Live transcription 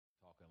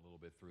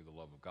bit through the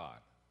love of God.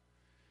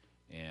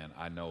 And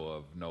I know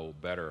of no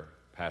better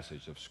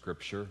passage of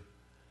Scripture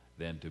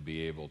than to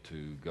be able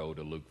to go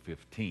to Luke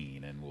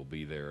 15, and we'll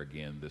be there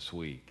again this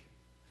week.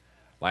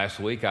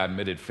 Last week I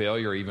admitted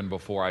failure even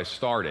before I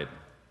started,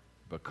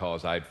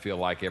 because I feel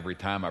like every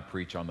time I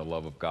preach on the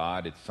love of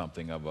God, it's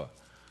something of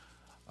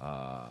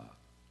a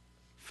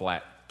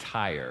flat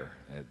tire.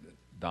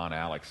 Don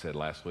Alex said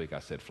last week, I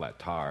said flat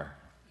tire,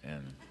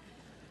 and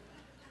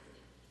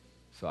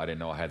so I didn't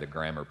know I had the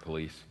grammar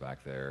police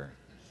back there.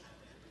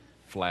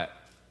 Flat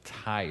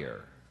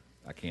tire.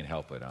 I can't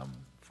help it. I'm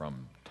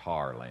from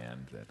tar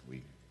land.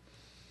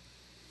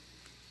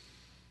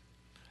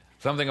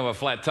 Something of a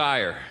flat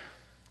tire.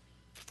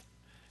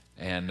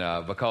 And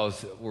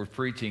because we're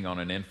preaching on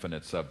an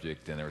infinite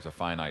subject, and there's a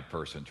finite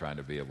person trying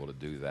to be able to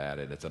do that,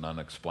 and it's an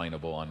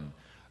unexplainable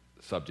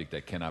subject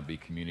that cannot be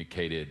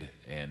communicated,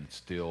 and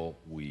still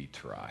we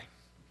try.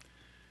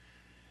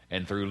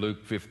 And through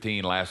Luke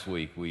 15 last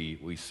week,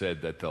 we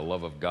said that the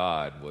love of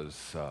God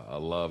was a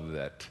love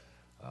that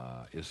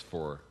is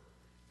for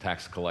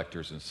tax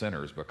collectors and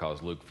sinners,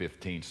 because Luke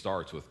 15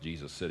 starts with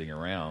Jesus sitting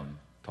around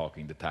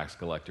talking to tax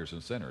collectors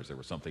and sinners. There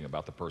was something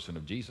about the person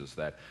of Jesus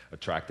that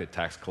attracted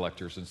tax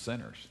collectors and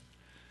sinners.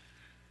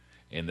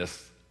 And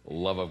this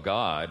love of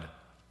God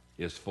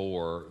is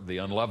for the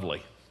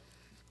unlovely.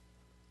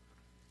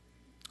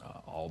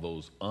 All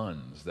those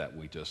uns that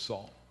we just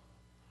saw.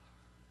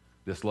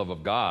 This love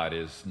of God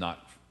is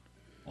not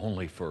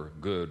only for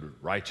good,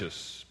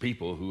 righteous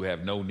people who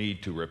have no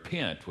need to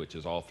repent, which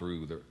is all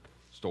through the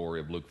story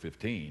of Luke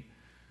 15.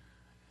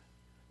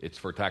 It's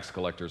for tax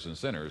collectors and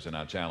sinners, and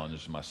I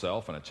challenged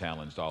myself and I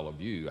challenged all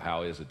of you.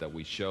 How is it that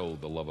we show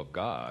the love of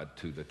God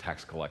to the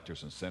tax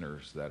collectors and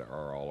sinners that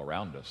are all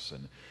around us?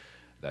 And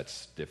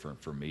that's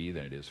different for me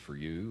than it is for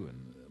you.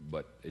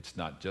 But it's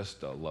not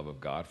just a love of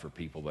God for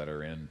people that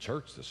are in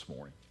church this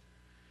morning.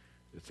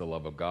 It's the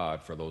love of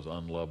God for those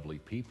unlovely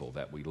people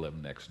that we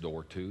live next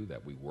door to,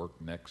 that we work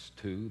next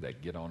to,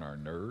 that get on our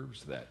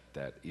nerves,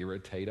 that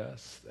irritate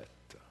us.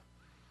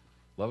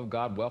 Love of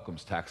God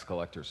welcomes tax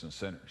collectors and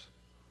sinners.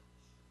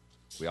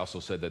 We also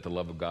said that the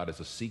love of God is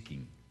a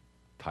seeking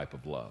type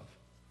of love.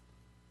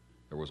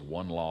 There was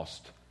one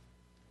lost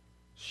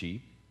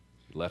sheep.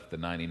 He left the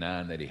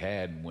 99 that he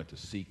had and went to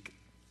seek.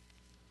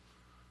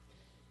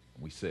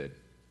 We said,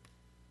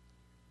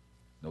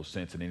 no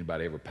sense in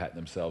anybody ever patting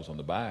themselves on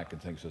the back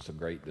and thinks it's a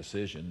great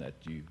decision that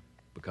you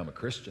become a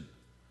Christian.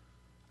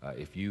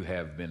 If you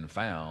have been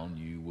found,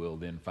 you will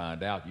then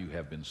find out you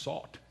have been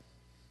sought.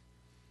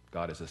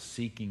 God is a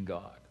seeking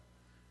God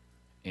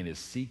and is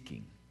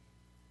seeking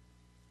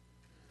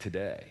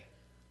today.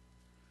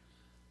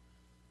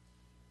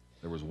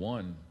 There was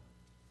one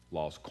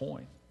lost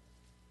coin.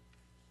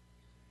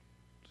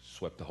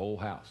 Swept the whole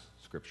house,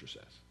 Scripture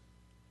says.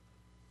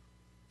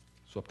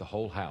 Swept the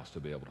whole house to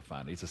be able to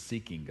find it. He's a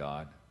seeking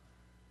God,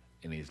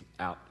 and he's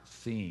out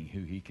seeing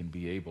who he can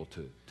be able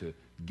to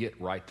get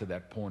right to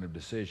that point of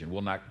decision.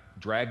 Will not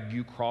drag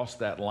you across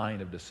that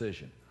line of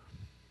decision,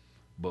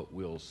 but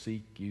will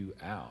seek you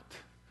out.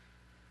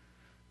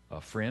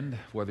 Friend,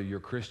 whether you're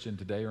Christian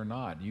today or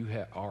not, you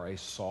are a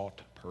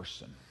sought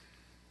person.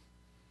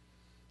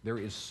 There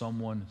is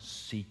someone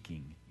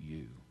seeking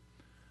you.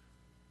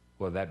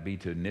 Whether that be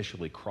to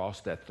initially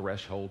cross that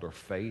threshold of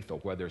faith, or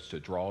whether it's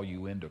to draw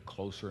you into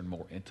closer and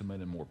more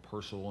intimate and more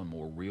personal and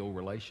more real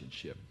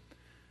relationship.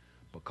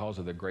 Because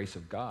of the grace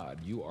of God,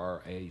 you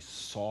are a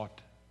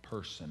sought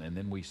person. And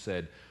then we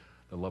said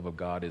the love of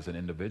God is an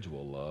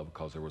individual love,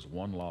 because there was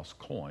one lost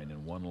coin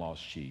and one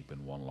lost sheep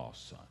and one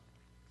lost son.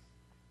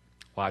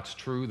 While it's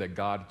true that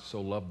God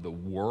so loved the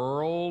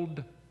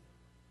world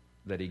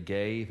that he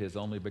gave his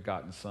only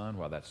begotten son,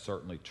 while that's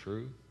certainly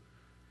true,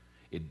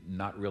 it's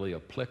not really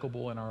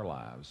applicable in our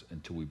lives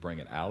until we bring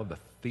it out of the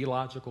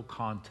theological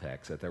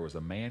context that there was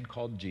a man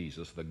called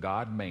Jesus, the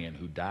God-man,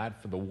 who died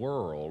for the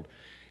world.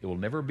 It will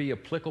never be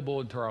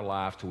applicable into our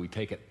life till we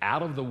take it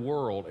out of the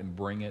world and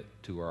bring it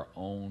to our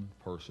own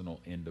personal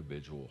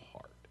individual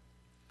heart.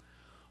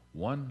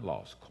 One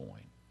lost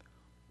coin,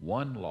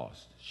 one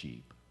lost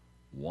sheep,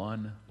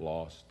 one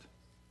lost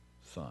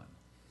son.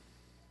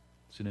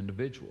 It's an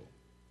individual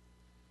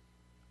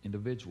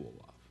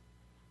love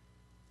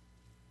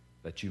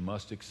that you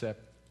must accept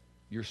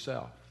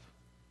yourself.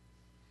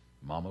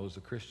 Mama was a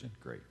Christian?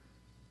 Great.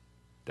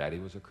 Daddy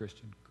was a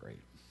Christian? Great.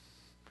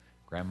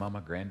 Grandmama,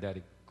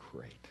 granddaddy?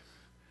 Great.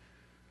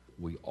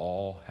 We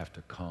all have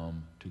to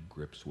come to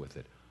grips with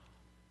it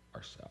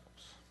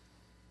ourselves.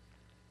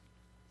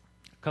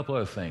 A couple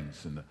other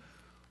things in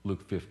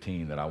Luke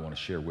 15 that I want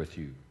to share with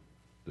you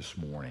this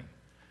morning.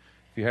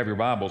 If you have your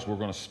Bibles, we're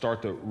going to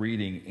start the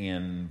reading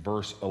in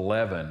verse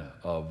 11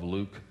 of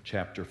Luke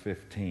chapter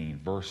 15,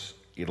 verse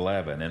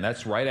 11. And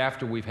that's right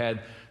after we've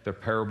had the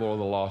parable of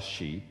the lost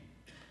sheep.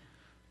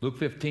 Luke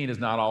 15 is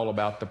not all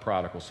about the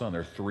prodigal son.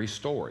 There are three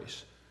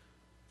stories,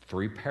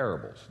 three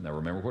parables. Now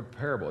remember what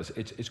parable is.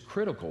 It's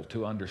critical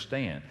to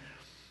understand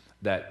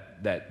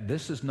that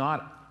this is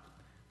not,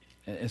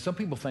 and some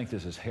people think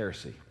this is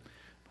heresy.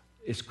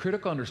 It's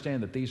critical to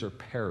understand that these are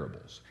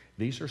parables.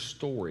 These are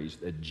stories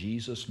that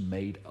Jesus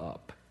made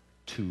up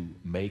to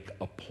make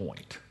a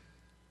point.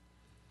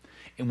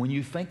 And when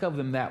you think of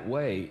them that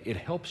way, it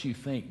helps you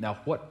think, now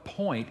what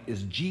point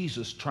is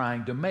Jesus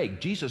trying to make?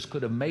 Jesus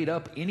could have made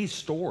up any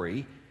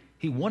story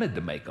he wanted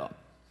to make up.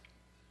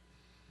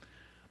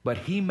 But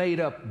he made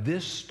up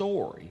this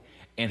story,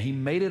 and he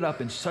made it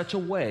up in such a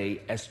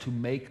way as to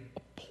make a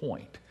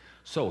point.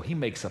 So he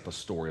makes up a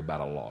story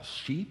about a lost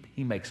sheep,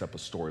 he makes up a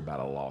story about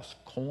a lost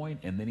coin,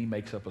 and then he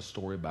makes up a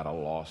story about a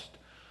lost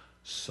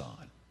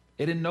son.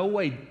 It in no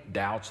way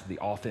doubts the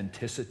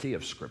authenticity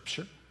of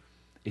Scripture.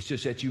 It's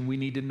just that we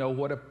need to know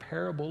what a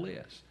parable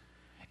is.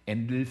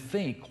 And to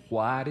think,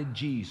 why did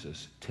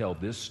Jesus tell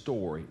this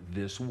story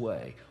this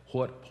way?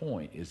 What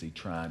point is he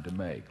trying to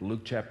make?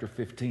 Luke chapter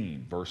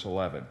 15, verse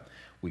 11.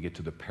 We get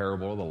to the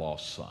parable of the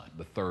lost son,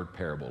 the third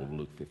parable of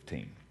Luke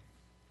 15.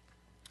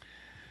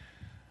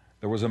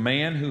 There was a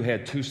man who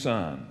had 2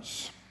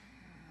 sons.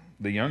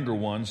 The younger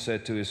one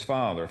said to his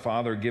father,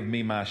 "Father, give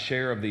me my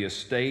share of the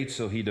estate."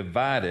 So he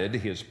divided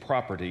his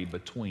property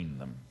between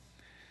them.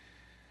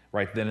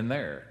 Right then and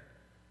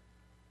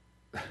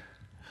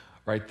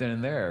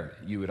there,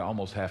 you would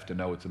almost have to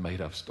know it's a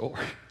made-up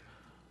story.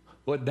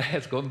 What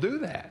dad's going to do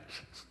that?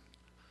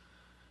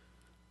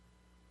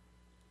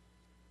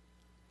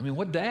 I mean,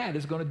 what dad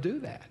is going to do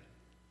that?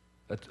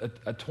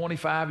 A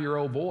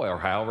 25-year-old boy, or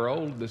however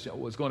old this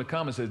was, going to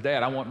come and says,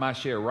 "Dad, I want my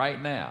share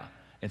right now."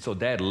 And so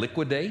dad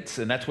liquidates,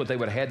 and that's what they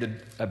would have had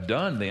to have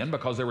done then,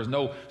 because there was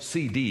no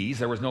CDs,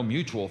 there was no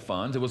mutual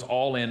funds. It was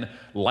all in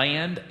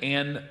land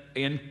and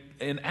in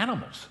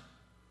animals.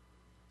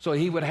 So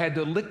he would have had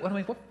to liquidate. I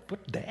mean,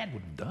 what dad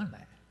would have done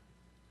that?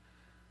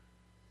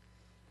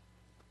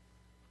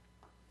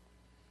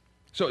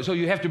 So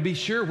you have to be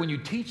sure when you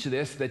teach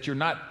this that you're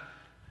not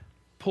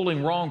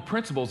pulling wrong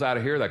principles out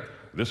of here, like,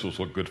 this was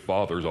what good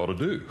fathers ought to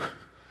do.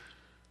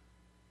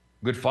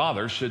 Good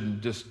fathers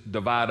shouldn't just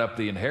divide up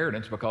the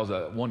inheritance because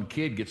one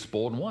kid gets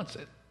spoiled and wants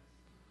it.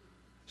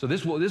 So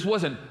this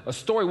wasn't, a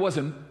story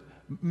wasn't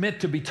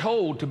meant to be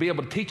told to be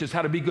able to teach us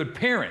how to be good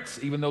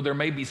parents, even though there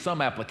may be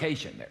some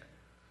application there.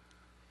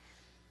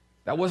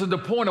 That wasn't the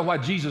point of why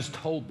Jesus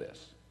told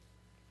this.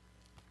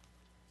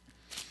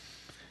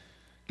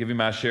 "Give him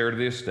my share of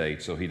the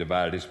estate." So he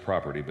divided his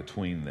property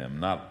between them.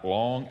 Not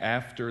long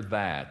after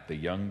that, the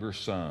younger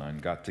son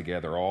got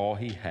together all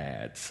he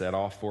had, set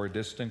off for a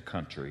distant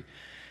country,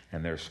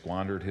 and there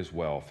squandered his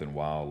wealth in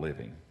wild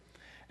living.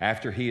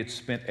 After he had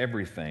spent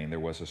everything, there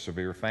was a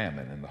severe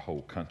famine in the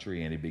whole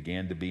country, and he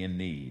began to be in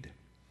need.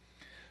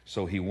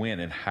 So he went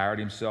and hired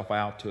himself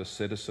out to a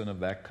citizen of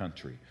that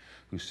country,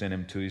 who sent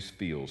him to his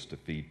fields to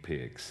feed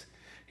pigs.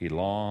 He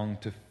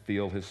longed to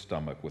fill his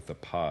stomach with the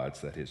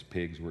pods that his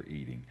pigs were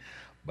eating,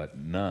 but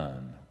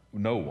no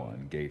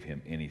one gave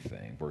him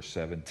anything. Verse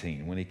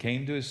 17, when he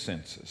came to his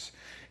senses,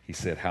 he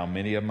said, "How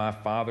many of my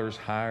father's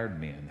hired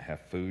men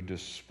have food to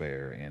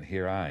spare, and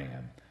here I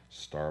am,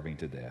 starving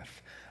to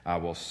death. I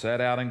will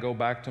set out and go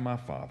back to my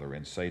father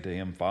and say to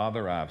him,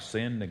 'Father, I have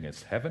sinned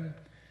against heaven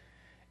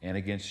and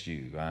against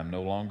you. I am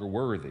no longer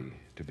worthy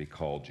to be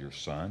called your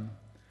son.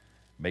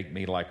 Make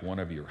me like one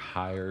of your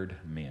hired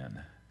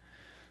men.'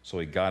 So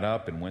he got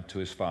up and went to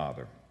his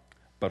father.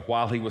 But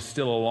while he was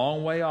still a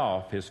long way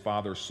off, his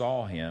father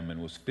saw him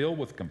and was filled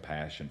with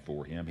compassion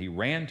for him. He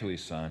ran to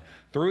his son,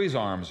 threw his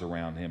arms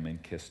around him,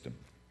 and kissed him.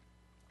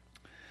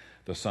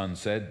 The son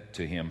said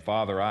to him,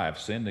 'Father, I have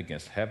sinned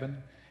against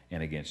heaven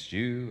and against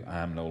you. I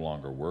am no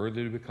longer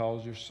worthy to be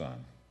called your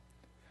son.'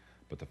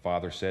 But the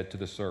father said to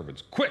the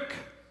servants, 'Quick!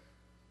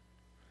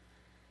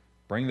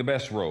 Bring the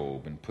best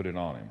robe and put it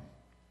on him.'"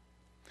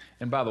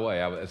 And by the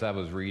way, as I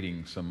was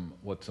reading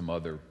what some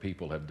other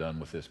people have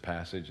done with this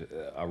passage,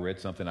 I read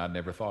something I'd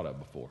never thought of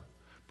before.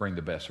 Bring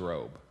the best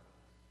robe.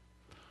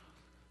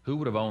 Who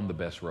would have owned the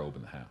best robe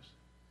in the house?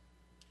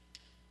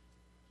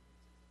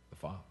 The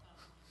father.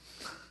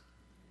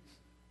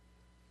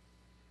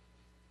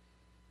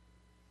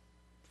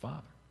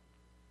 Father.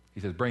 He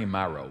says, "Bring him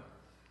my robe.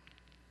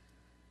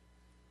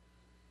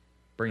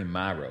 Bring him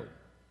my robe."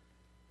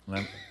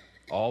 And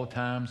all the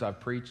times I've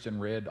preached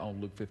and read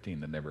on Luke 15,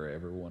 that never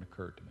ever one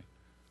occurred to me.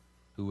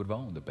 Who would have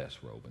owned the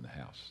best robe in the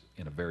house?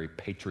 In a very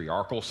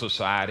patriarchal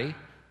society,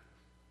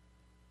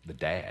 the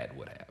dad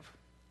would have.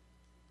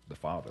 The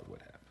father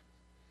would have.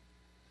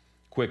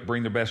 "Quick,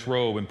 bring the best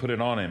robe and put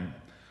it on him.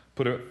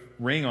 Put a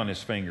ring on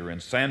his finger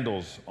and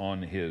sandals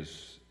on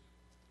his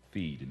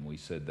feet." And we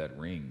said that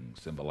ring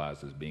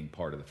symbolizes being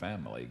part of the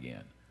family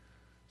again.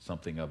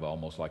 Something of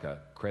almost like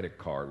a credit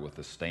card with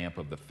the stamp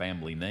of the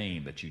family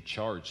name that you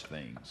charge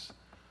things.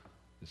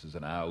 This is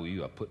an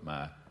IOU.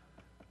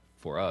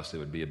 For us, it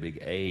would be a big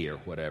A or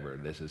whatever.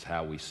 This is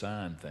how we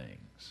sign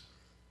things.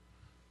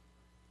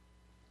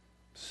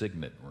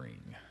 Signet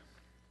ring.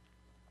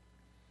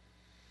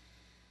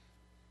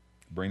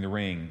 Bring the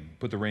ring,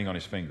 put the ring on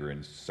his finger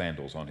and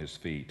sandals on his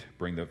feet.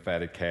 Bring the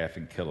fatted calf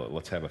and kill it.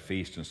 Let's have a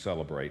feast and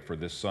celebrate. For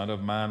this son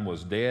of mine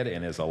was dead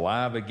and is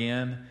alive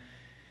again.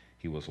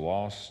 He was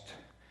lost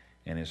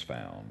and is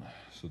found.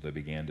 So they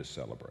began to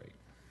celebrate.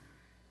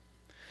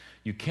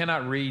 You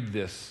cannot read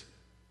this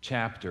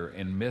chapter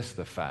and miss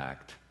the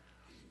fact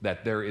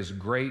that there is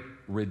great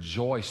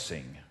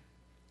rejoicing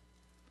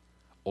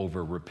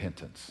over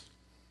repentance.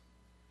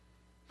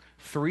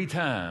 3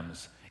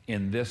 times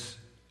in this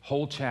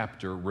whole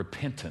chapter,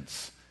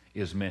 repentance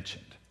is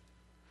mentioned.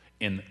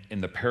 In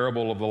the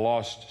parable of the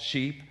lost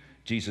sheep,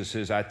 Jesus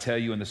says, I tell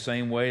you in the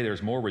same way,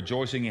 there's more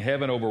rejoicing in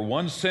heaven over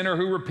one sinner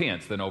who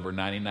repents than over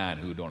 99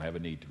 who don't have a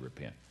need to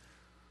repent.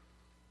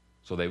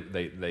 So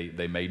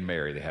they made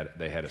merry.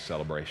 They had a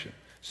celebration.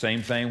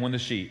 Same thing when the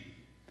sheep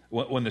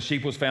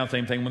was found,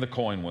 same thing when the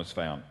coin was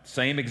found.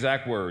 Same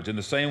exact words. In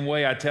the same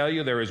way, I tell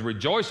you, there is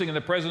rejoicing in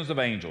the presence of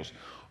angels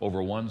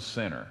over one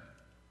sinner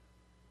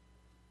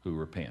who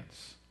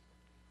repents.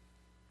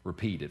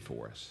 Repeated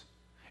for us.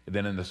 And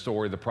then in the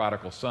story of the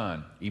prodigal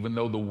son, even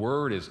though the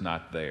word is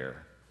not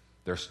there,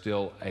 there's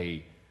still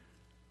a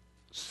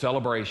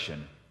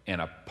celebration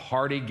and a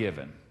party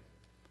given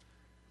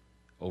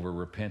over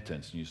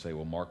repentance. And you say,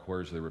 well, Mark,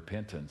 where's the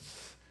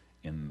repentance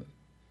in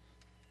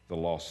the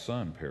lost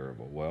son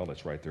parable? Well,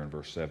 it's right there in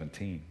verse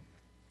 17.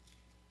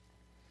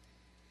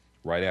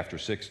 Right after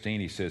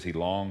 16, he says he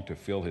longed to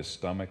fill his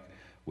stomach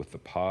with the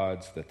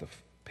pods that the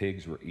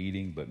pigs were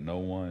eating, but no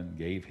one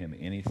gave him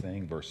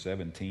anything. Verse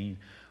 17,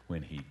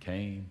 when he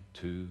came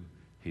to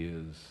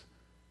his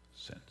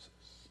senses.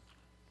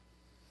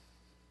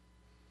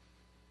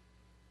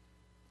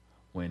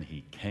 When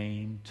he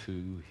came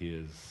to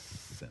his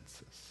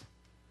senses.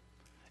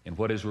 And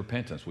what is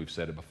repentance? We've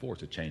said it before.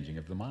 It's a changing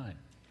of the mind.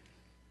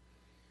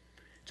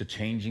 It's a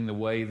changing the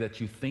way that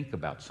you think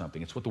about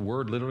something. It's what the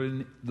word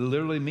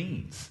literally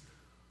means.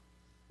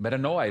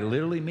 Metanoia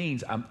literally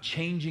means I'm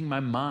changing my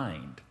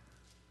mind.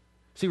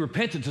 See,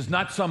 repentance is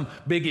not some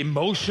big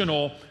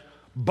emotional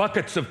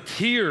buckets of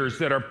tears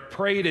that are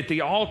prayed at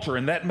the altar,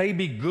 and that may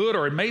be good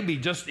or it may be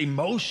just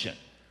emotion.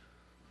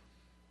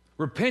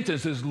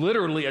 Repentance is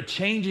literally a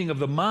changing of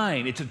the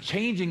mind. It's a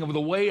changing of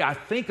the way I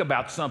think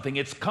about something.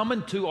 It's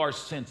coming to our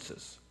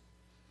senses.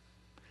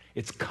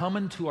 It's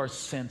coming to our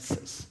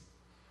senses.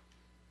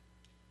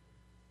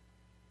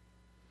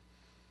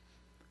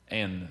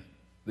 And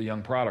the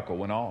young prodigal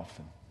went off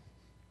and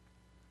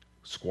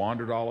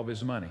squandered all of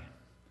his money.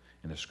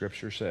 And the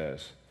scripture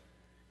says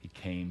he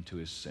came to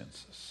his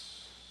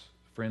senses.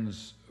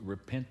 Friends,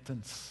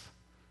 repentance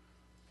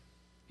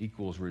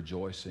equals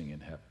rejoicing in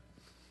heaven.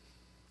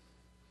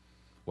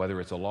 Whether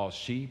it's a lost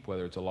sheep,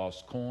 whether it's a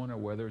lost coin, or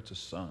whether it's a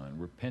son,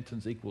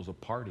 repentance equals a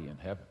party in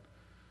heaven.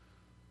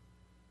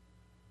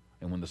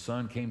 And when the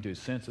son came to his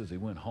senses, he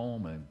went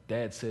home and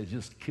dad said,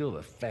 just kill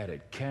the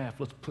fatted calf.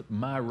 Let's put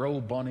my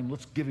robe on him.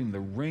 Let's give him the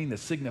ring that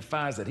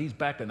signifies that he's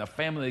back in the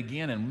family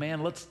again. And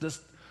man, let's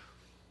just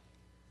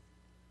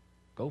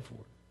go for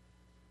it.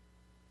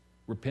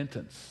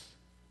 Repentance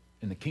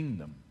in the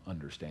kingdom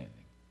understanding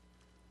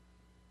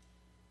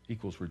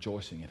equals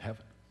rejoicing in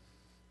heaven.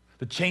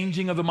 The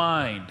changing of the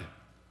mind.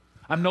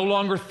 I'm no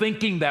longer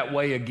thinking that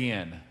way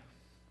again.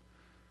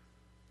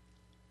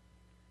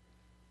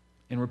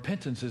 And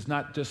repentance is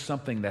not just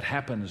something that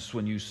happens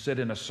when you sit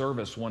in a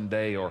service one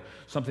day or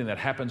something that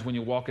happens when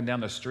you're walking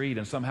down the street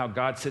and somehow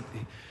God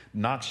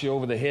knocks you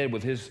over the head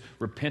with his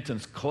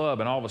repentance club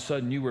and all of a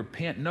sudden you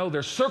repent. No,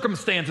 there's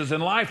circumstances in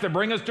life that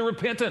bring us to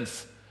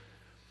repentance.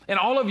 And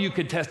all of you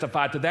could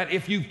testify to that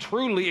if you've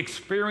truly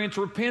experienced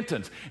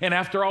repentance. And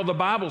after all, the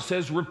Bible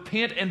says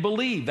repent and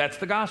believe. That's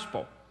the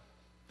gospel.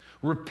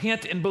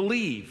 Repent and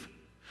believe.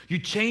 You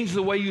change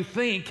the way you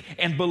think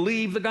and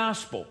believe the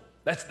gospel.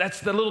 That's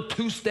the little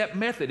 2-step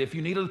method. If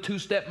you need a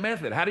 2-step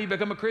method, how do you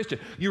become a Christian?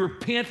 You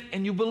repent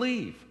and you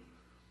believe.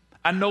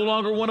 I no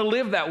longer want to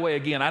live that way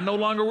again. I no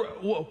longer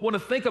want to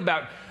think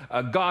about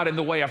God in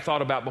the way I've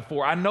thought about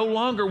before. I no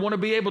longer want to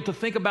be able to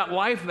think about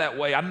life that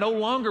way. I no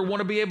longer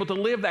want to be able to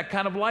live that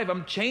kind of life.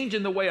 I'm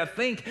changing the way I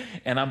think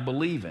and I'm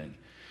believing.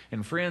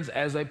 And friends,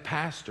 as a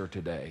pastor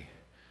today,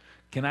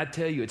 can I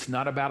tell you, it's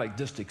not about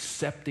just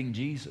accepting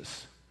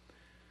Jesus.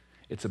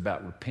 It's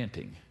about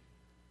repenting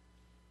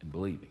and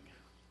believing.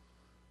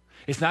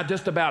 It's not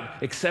just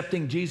about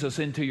accepting Jesus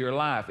into your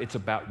life. It's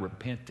about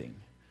repenting.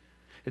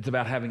 It's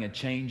about having a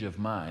change of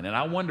mind. And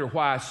I wonder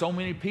why so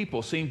many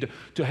people seem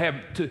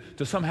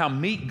to somehow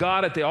meet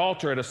God at the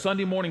altar at a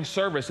Sunday morning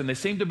service, and they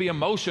seem to be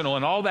emotional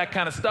and all that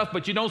kind of stuff,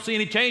 but you don't see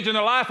any change in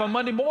their life on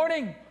Monday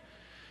morning.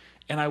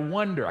 And I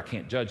wonder, I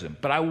can't judge them,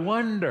 but I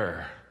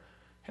wonder,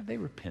 have they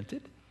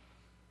repented?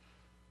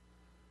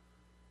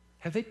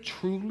 Have they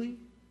truly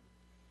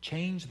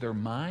changed their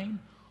mind?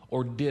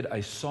 Or did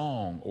a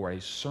song or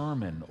a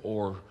sermon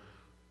or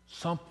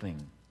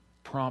something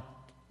prompt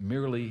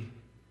merely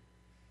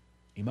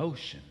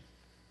emotion?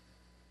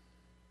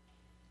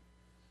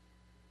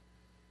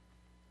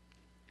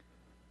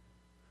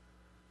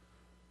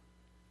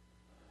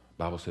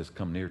 The Bible says,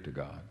 come near to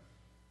God,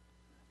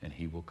 and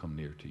he will come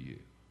near to you.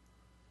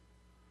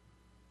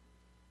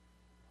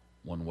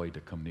 One way to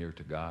come near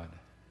to God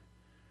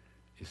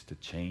is to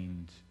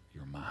change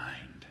your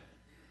mind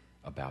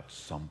about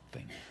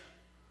something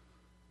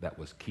that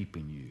was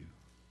keeping you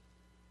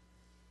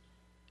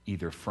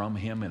either from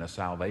him in a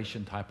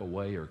salvation type of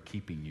way or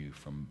keeping you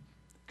from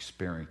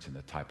experiencing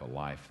the type of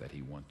life that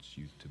he wants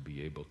you to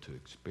be able to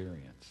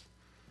experience.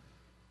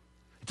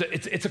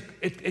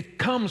 It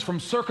comes from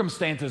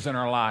circumstances in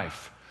our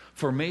life.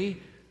 For me,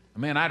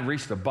 man, I'd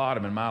reached the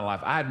bottom in my life.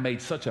 I had made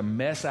such a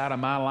mess out of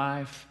my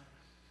life.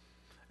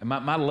 And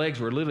my legs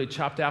were literally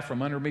chopped out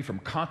from under me from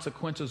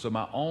consequences of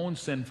my own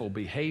sinful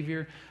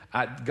behavior.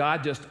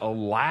 God just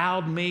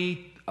allowed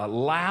me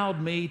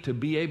to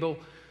be able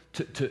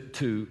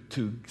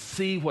to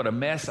see what a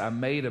mess I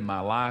made of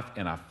my life.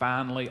 And I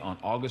finally, on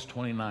August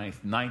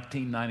 29th,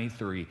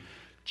 1993,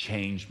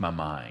 changed my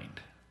mind.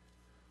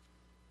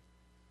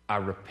 I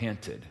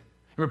repented.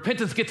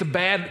 Repentance gets a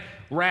bad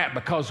rap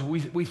because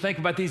we think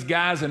about these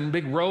guys in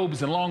big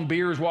robes and long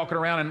beards walking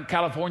around in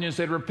California and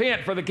said,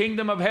 repent, for the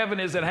kingdom of heaven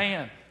is at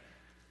hand.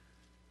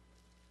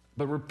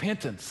 But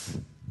repentance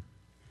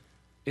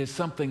is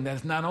something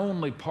that's not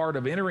only part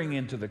of entering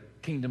into the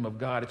kingdom of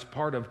God, it's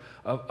part of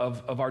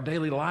our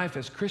daily life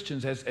as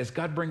Christians. As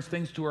God brings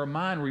things to our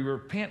mind, we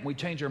repent, we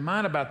change our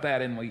mind about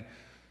that, and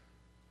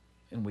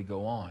we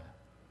go on.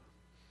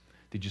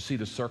 Did you see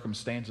the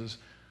circumstances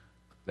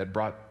that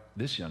brought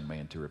this young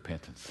man to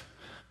repentance?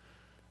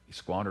 He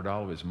squandered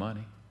all of his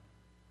money.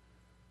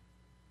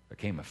 There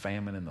came a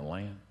famine in the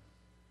land.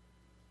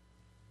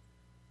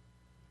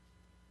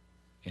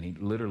 And he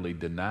literally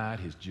denied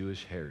his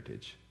Jewish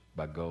heritage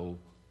by go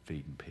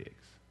feeding pigs.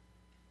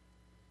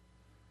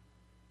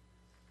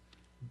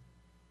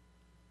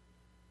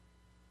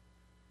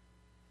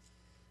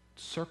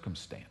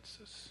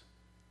 Circumstances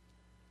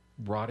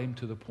brought him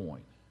to the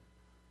point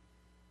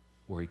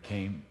where he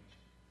came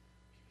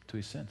to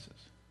his senses.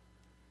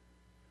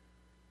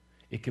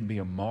 It can be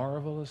a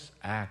marvelous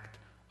act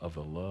of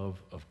the love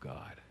of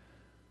God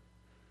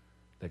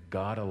that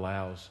God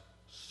allows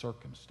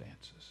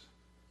circumstances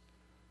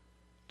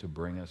to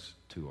bring us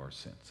to our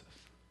senses.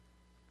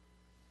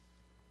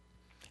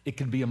 It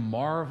can be a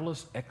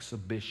marvelous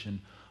exhibition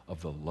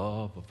of the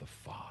love of the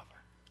Father,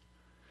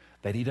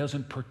 that he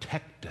doesn't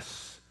protect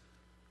us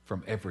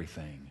from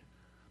everything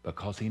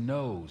because he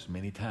knows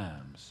many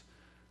times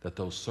that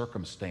those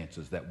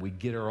circumstances that we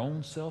get our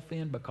own self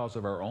in because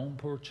of our own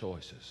poor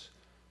choices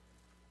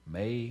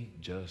may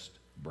just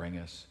bring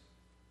us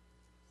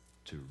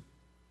to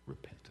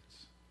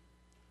repentance,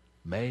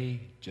 may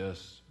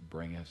just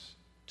bring us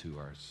to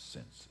our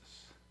senses.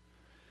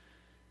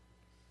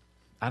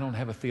 I don't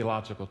have a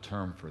theological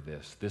term for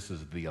this. This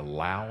is the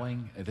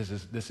allowing, this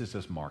is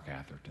just Mark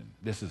Atherton.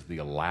 This is the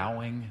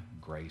allowing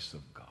grace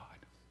of God,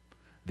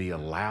 the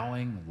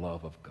allowing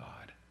love of God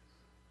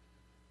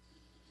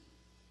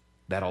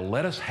that'll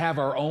let us have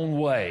our own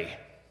way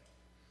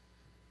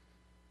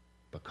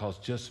because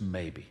just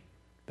maybe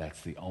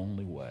that's the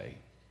only way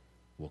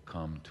we'll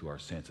come to our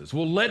senses.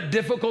 We'll let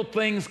difficult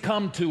things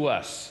come to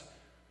us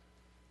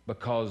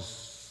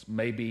because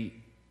maybe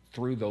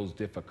through those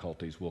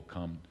difficulties we'll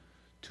come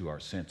to our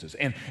senses.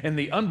 And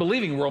the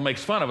unbelieving world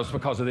makes fun of us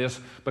because of this,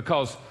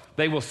 because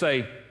they will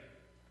say,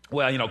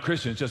 well, you know,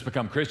 Christians just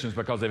become Christians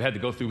because they've had to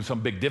go through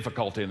some big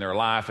difficulty in their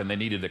life and they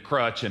needed a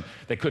crutch and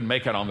they couldn't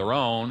make it on their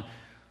own.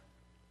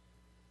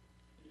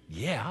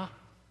 Yeah.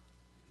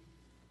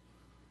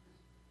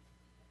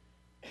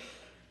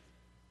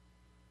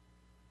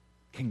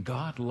 Can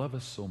God love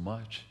us so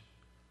much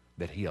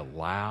that he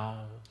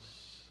allows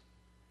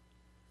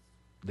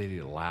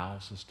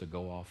us to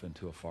go off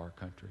into a far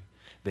country,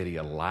 that he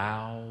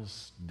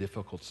allows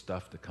difficult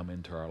stuff to come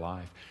into our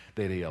life,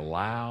 that he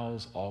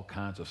allows all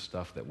kinds of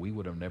stuff that we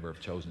would have never have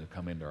chosen to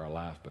come into our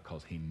life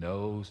because he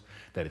knows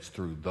that it's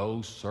through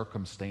those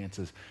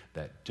circumstances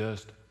that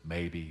just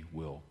maybe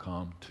we'll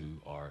come to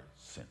our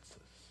senses.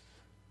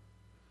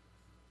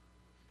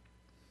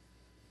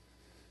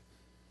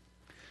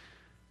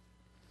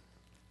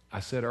 I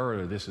said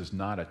earlier, this is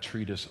not a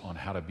treatise on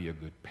how to be a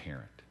good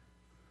parent,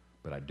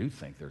 but I do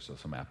think there's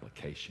some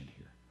application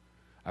here.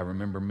 I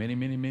remember many,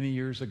 many, many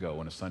years ago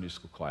in a Sunday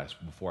school class,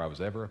 before I was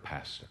ever a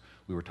pastor,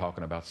 we were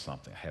talking about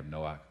something. I have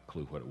no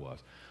clue what it was.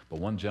 But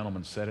one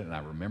gentleman said it, and I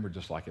remember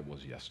just like it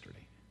was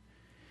yesterday.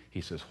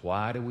 He says,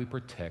 why do we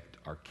protect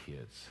our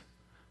kids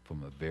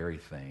from the very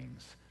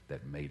things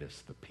that made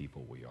us the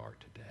people we are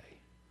today?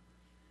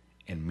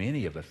 And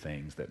many of the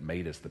things that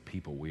made us the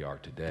people we are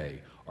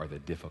today are the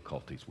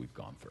difficulties we've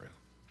gone through.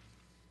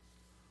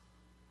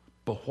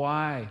 But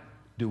why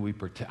do we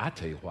protect? I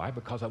tell you why,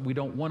 because we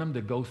don't want them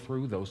to go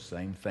through those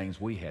same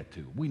things we had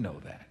to. We know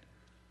that.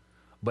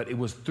 But it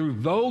was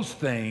through those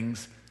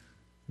things,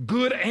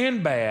 good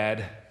and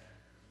bad,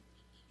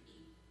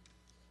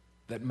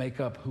 that make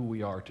up who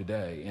we are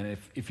today. And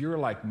if you're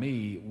like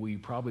me, we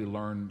probably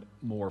learned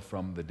more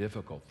from the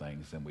difficult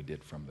things than we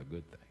did from the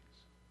good things.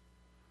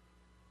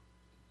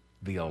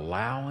 The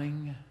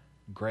allowing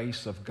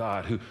grace of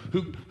God,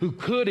 who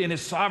could in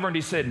his sovereignty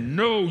said,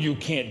 no, you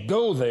can't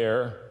go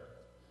there,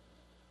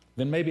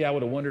 then maybe I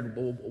would have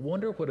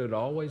wonder what it had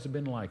always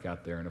been like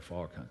out there in a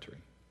far country.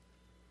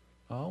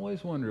 I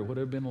always wonder what it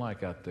had been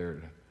like out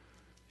there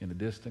in a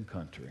distant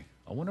country.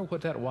 I wonder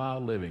what that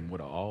wild living would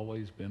have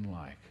always been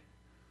like.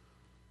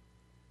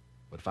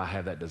 But if I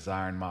have that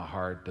desire in my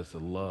heart, does the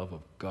love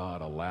of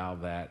God allow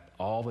that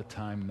all the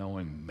time,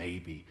 knowing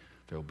maybe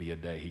there'll be a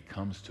day he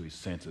comes to his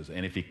senses?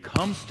 And if he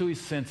comes to his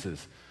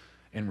senses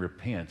and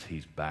repents,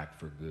 he's back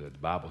for good. The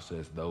Bible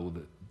says, though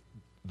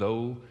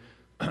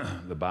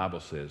the Bible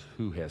says,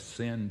 who has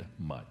sinned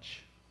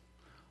much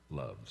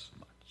loves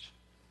much,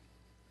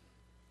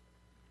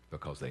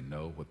 because they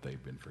know what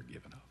they've been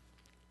forgiven of.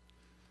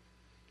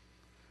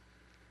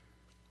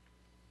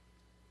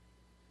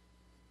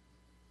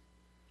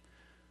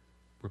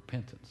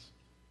 Repentance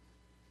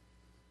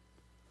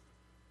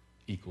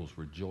equals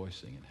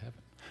rejoicing in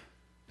heaven.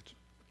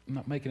 I'm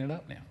not making it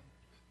up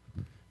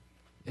now.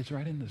 It's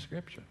right in the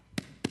scripture.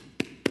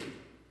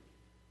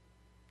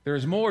 There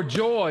is more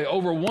joy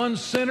over one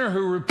sinner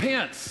who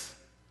repents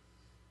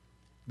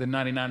than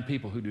 99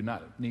 people who do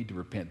not need to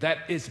repent. That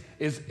is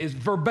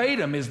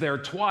verbatim, is there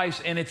twice,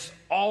 and it's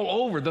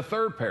all over the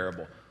third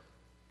parable.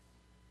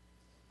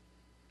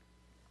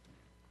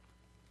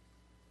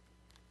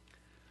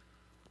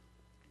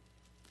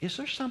 Is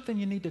there something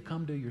you need to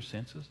come to your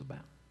senses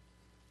about?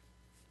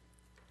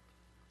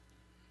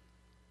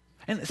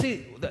 And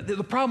see,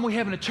 the problem we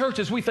have in the church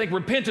is we think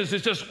repentance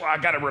is just, well, I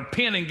got to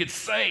repent and get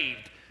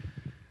saved.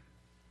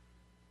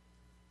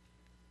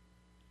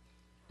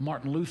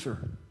 Martin Luther,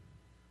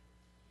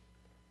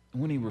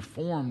 when he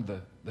reformed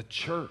the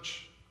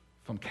church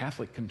from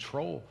Catholic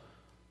control,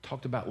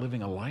 talked about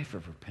living a life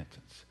of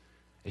repentance.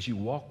 As you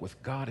walk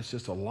with God, it's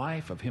just a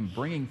life of him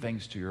bringing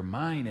things to your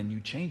mind and you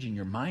changing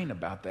your mind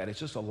about that. It's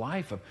just a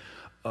life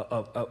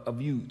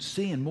of you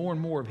seeing more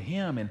and more of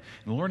him and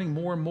learning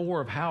more and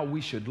more of how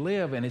we should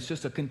live. And it's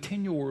just a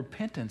continual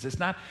repentance. It's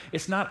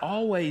not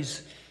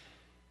always,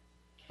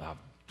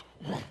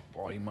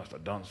 boy, he must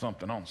have done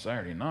something on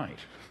Saturday night.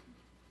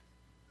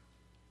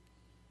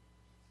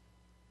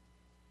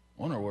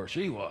 Wonder where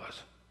she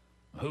was,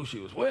 who she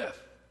was with.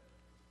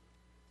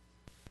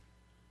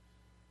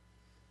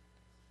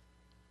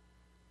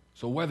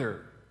 So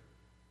whether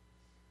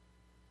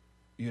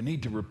you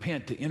need to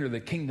repent to enter the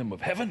kingdom of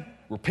heaven,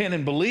 repent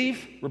and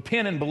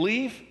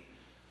believe,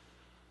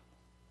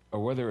 or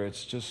whether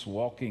it's just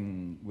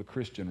walking the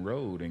Christian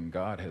road and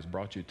God has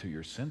brought you to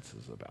your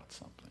senses about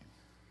something,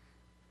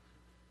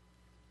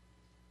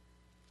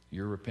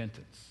 your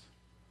repentance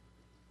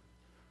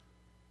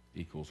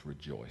equals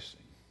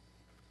rejoicing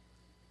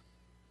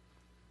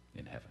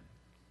in heaven.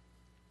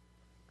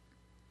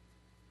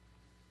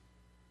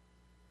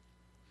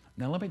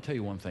 Now, let me tell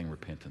you one thing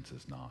repentance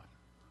is not.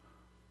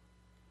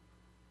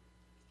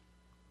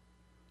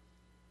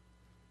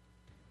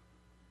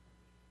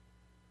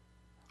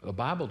 The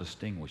Bible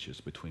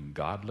distinguishes between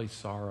godly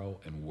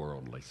sorrow and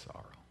worldly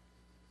sorrow.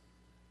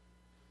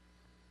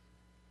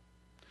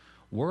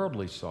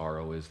 Worldly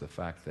sorrow is the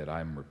fact that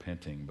I'm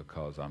repenting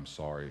because I'm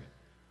sorry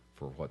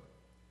for what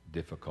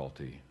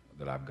difficulty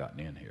that I've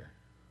gotten in here.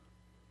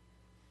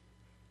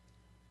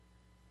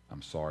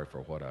 I'm sorry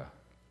for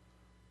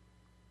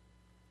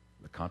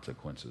the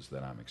consequences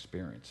that I'm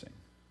experiencing.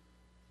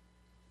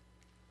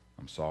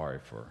 I'm sorry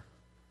for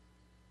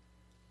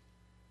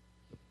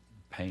the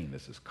pain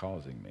this is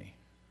causing me.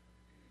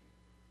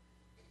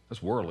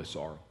 That's worldly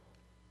sorrow.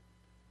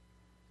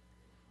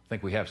 I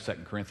think we have 2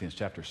 Corinthians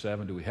chapter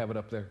 7. Do we have it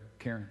up there,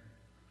 Karen?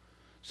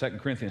 2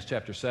 Corinthians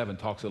chapter 7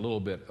 talks a little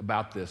bit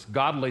about this.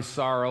 Godly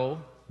sorrow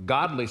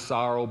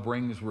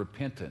brings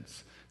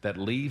repentance that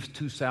leads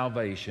to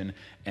salvation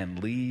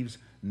and leaves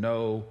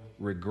no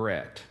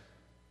regret.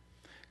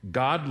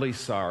 Godly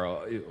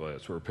sorrow,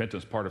 is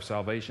repentance part of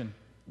salvation?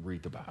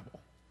 Read the Bible.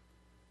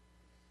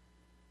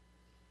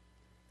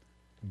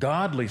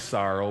 Godly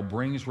sorrow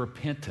brings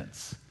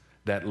repentance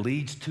that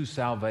leads to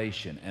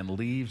salvation and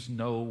leaves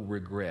no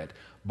regret.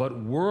 But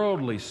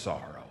worldly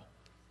sorrow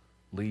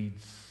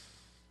leads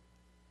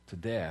to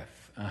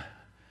death. I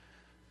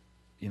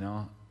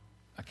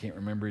can't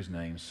remember his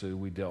name, Sue.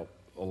 We dealt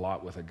a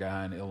lot with a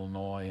guy in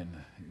Illinois, and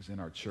he was in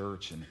our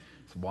church, and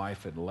his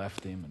wife had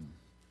left him, and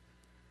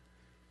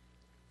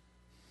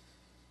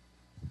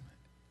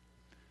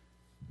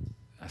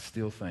I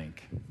still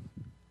think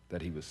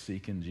that he was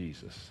seeking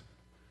Jesus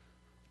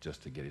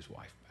just to get his wife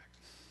back.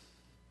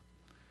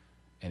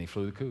 And he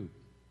flew the coop,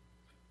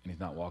 and he's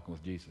not walking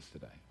with Jesus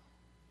today.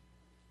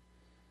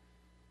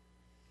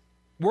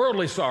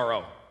 Worldly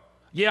sorrow.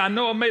 Yeah, I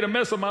know I made a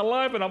mess of my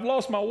life and I've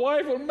lost my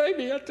wife, and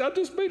maybe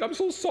I'm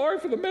so sorry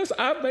for the mess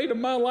I've made of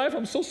my life.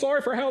 I'm so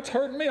sorry for how it's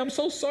hurting me. I'm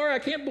so sorry. I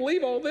can't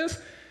believe all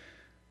this.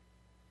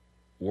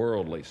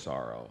 Worldly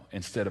sorrow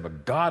instead of a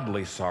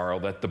godly sorrow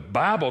that the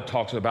Bible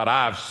talks about.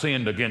 I've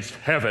sinned against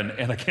heaven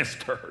and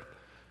against earth.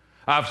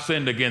 I've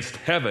sinned against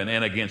heaven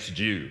and against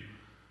you.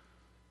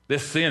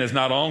 This sin is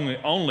not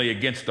only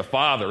against the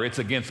Father, it's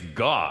against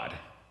God.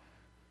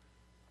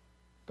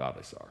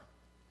 Godly sorrow.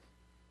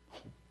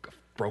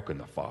 I've broken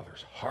the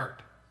Father's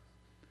heart.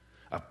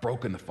 I've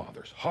broken the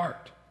Father's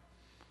heart.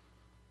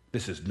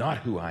 This is not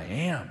who I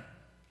am.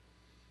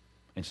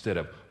 Instead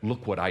of,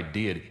 look what I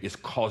did is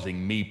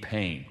causing me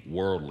pain,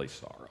 worldly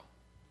sorrow.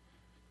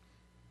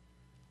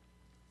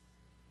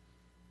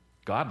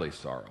 Godly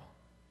sorrow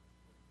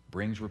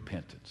brings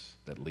repentance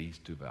that leads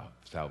to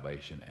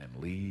salvation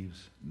and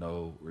leaves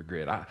no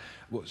regret.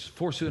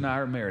 Before Sue and I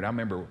were married, I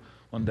remember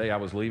one day I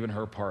was leaving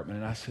her apartment,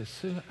 and I said,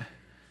 Sue,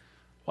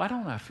 why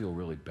don't I feel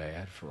really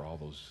bad for all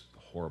those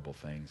horrible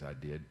things I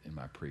did in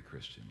my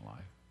pre-Christian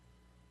life?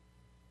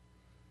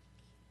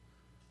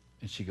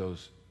 And she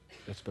goes,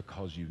 that's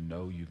because you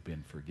know you've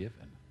been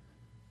forgiven.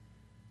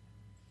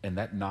 And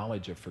that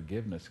knowledge of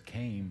forgiveness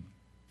came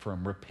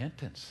from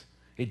repentance.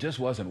 It just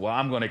wasn't, well,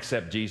 I'm going to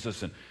accept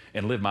Jesus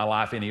and live my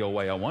life any old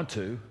way I want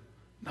to.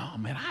 No,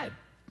 man, I had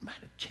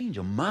a change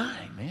of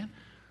mind, man.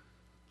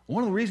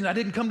 One of the reasons I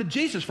didn't come to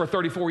Jesus for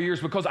 34 years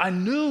because I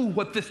knew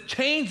what this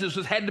change this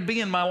had to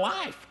be in my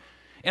life.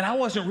 And I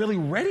wasn't really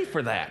ready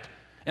for that.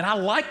 And I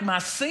liked my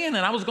sin,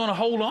 and I was going to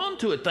hold on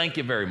to it, thank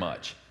you very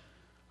much.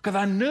 Because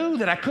I knew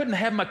that I couldn't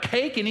have my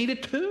cake and eat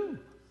it too.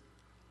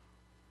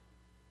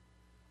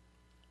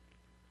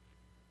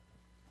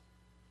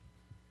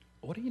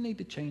 What do you need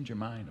to change your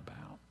mind about?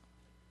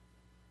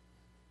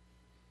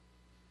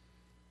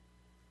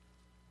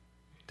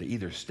 To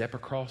either step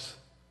across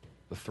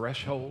the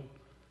threshold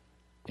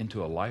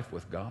into a life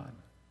with God,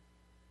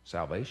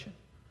 salvation,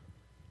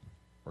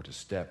 or to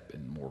step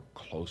in more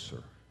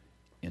closer,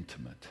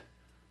 intimate,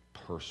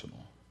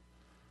 personal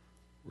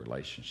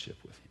relationship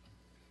with Him.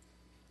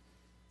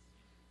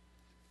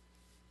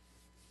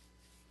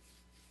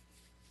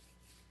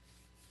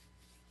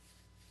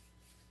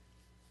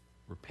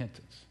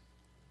 Repentance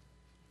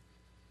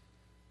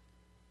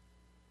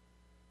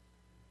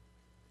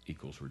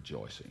equals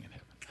rejoicing in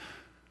heaven.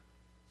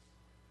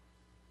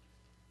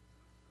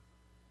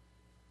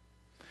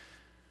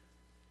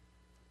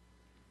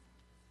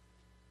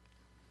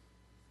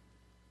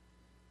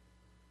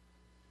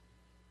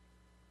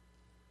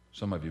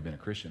 Some of you have been a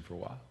Christian for a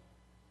while.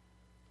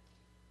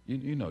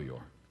 You know you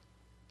are.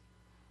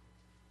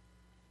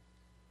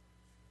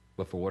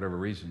 But for whatever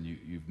reason,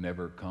 you've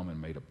never come and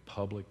made a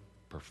public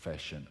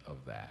profession of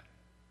that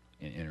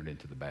and entered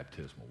into the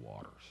baptismal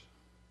waters.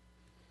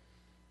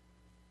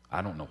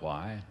 I don't know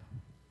why.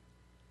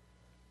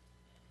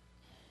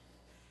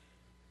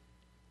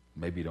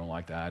 Maybe you don't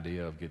like the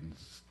idea of getting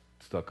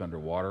stuck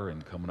underwater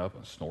and coming up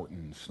and snorting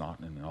and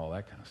snotting and all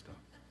that kind of stuff.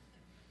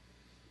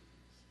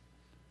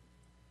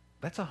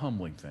 That's a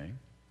humbling thing,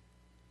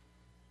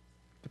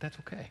 but that's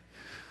okay.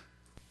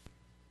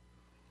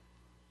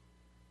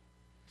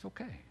 It's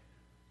okay.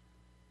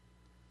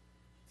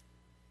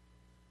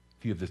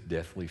 If you have this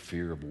deathly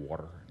fear of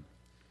water,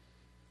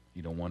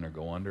 you don't want to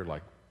go under,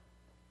 like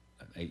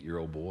an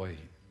 8-year-old boy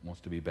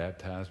wants to be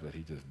baptized, but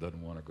he just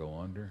doesn't want to go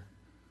under.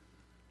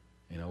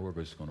 We're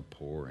just going to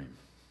pour him.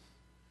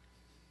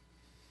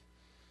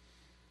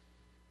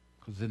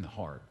 Because it's in the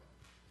heart.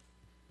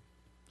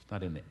 It's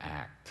not in the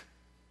act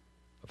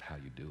of how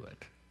you do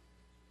it.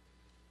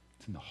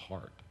 It's in the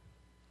heart,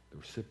 the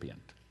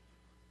recipient.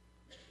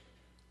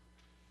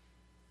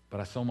 But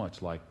I so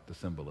much like the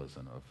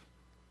symbolism of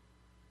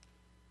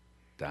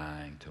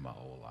dying to my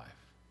old life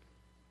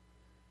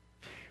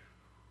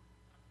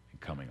and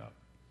coming up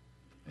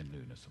in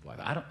newness of life.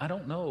 I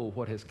don't know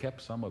what has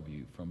kept some of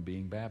you from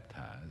being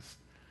baptized.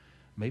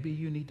 Maybe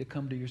you need to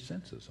come to your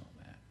senses on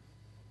that.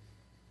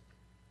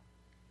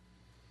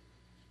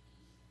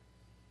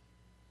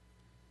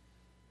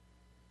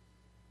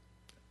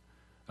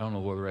 I don't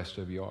know where the rest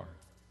of you are,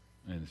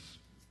 and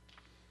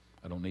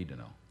I don't need to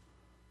know.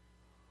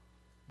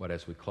 But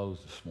as we close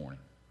this morning,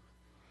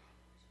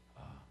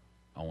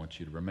 I want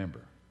you to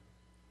remember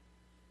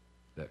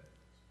that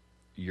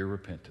your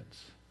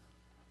repentance,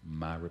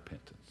 my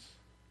repentance,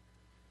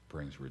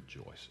 brings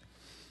rejoicing.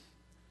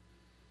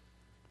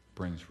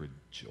 Brings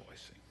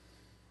rejoicing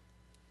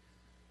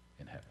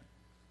in heaven.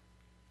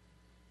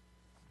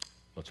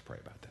 Let's pray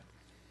about that.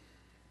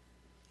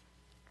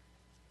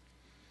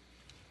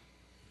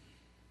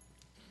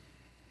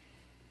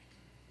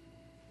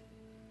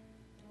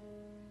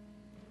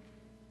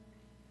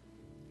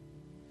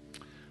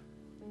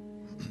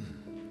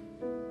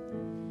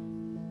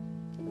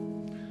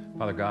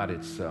 Father God,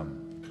 it's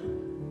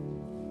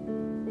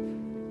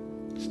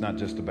not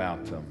just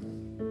about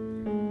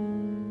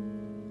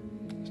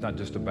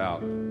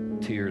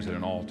tears at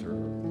an altar,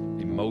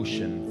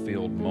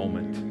 emotion-filled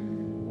moment.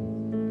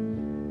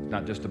 It's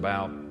not just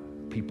about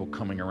people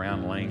coming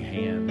around laying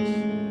hands,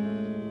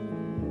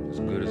 as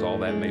good as all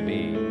that may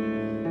be.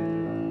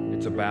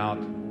 It's about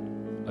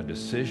a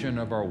decision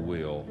of our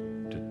will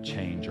to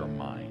change our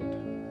mind.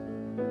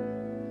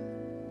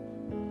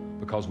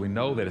 Because we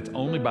know that it's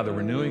only by the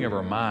renewing of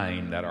our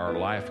mind that our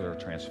life are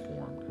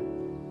transformed.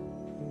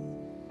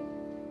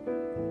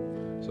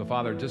 So,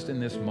 Father, just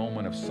in this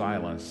moment of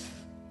silence,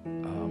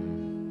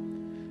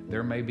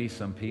 there may be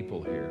some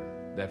people here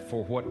that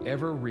for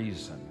whatever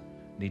reason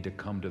need to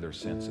come to their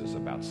senses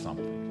about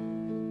something.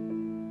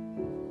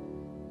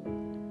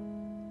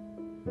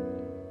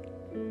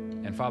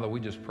 And Father, we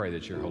just pray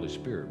that your Holy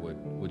Spirit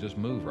would just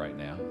move right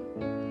now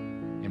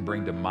and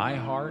bring to my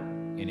heart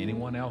and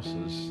anyone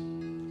else's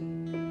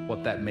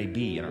what that may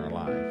be in our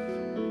life.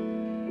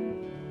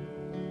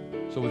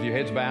 So with your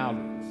heads bowed,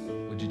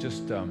 would you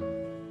just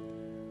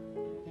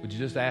Would you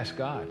just ask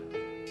God?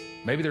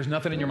 Maybe there's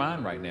nothing in your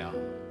mind right now.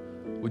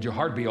 Would your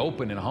heart be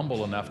open and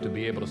humble enough to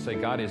be able to say,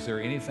 God, is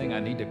there anything I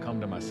need to come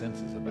to my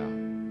senses about?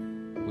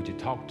 Would you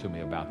talk to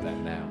me about that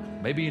now?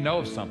 Maybe you know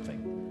of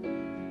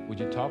something. Would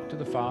you talk to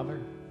the Father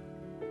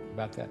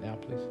about that now,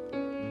 please?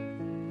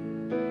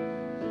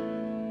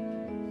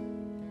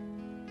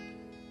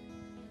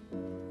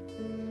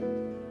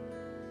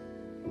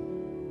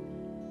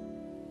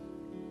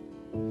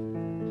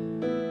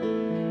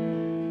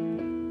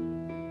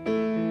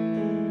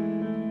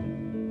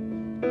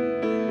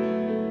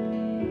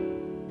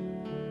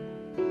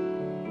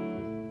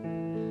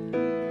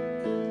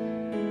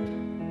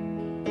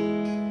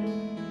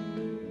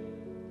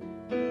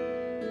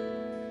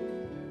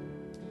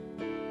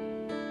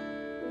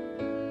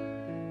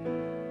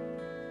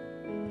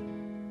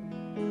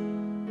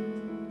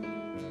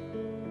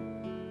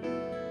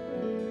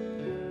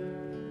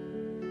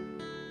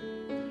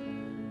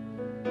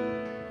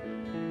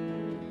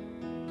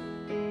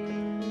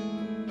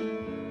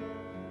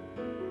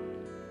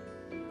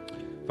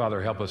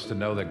 Father, help us to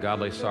know that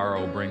godly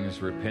sorrow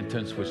brings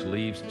repentance, which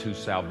leads to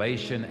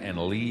salvation and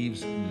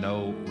leaves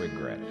no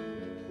regret.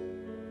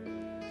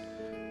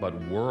 But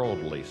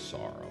worldly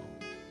sorrow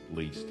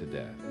leads to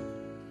death.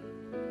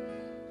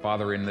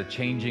 Father, in the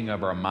changing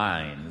of our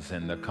minds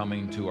and the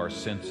coming to our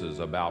senses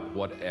about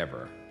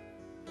whatever,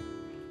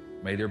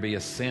 may there be a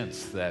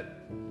sense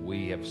that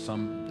we have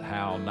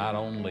somehow not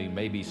only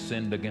maybe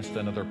sinned against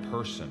another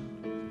person,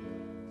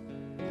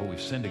 but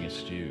we've sinned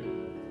against you,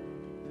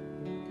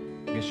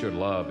 against your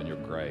love and your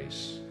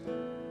grace.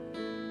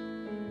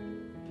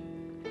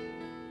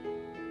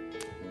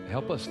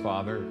 Help us,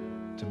 Father,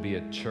 to be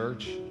a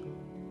church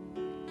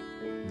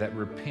that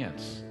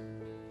repents.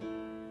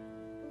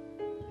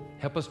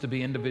 Help us to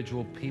be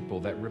individual people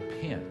that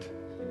repent,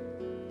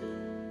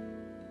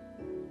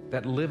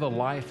 that live a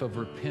life of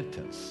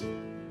repentance,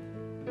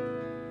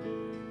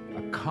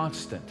 a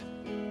constant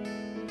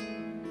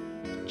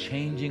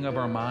changing of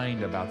our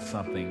mind about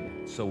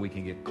something so we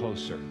can get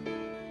closer,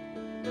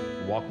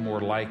 walk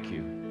more like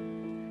you,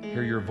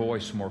 hear your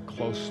voice more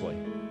closely,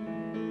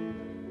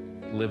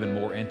 live in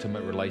more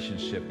intimate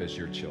relationship as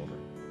your children.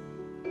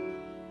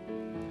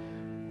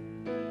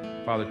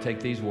 Father, take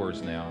these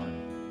words now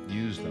and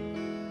use them.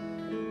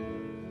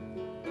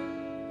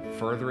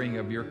 Furthering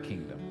of your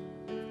kingdom.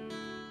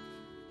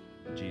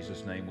 In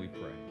Jesus' name we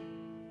pray.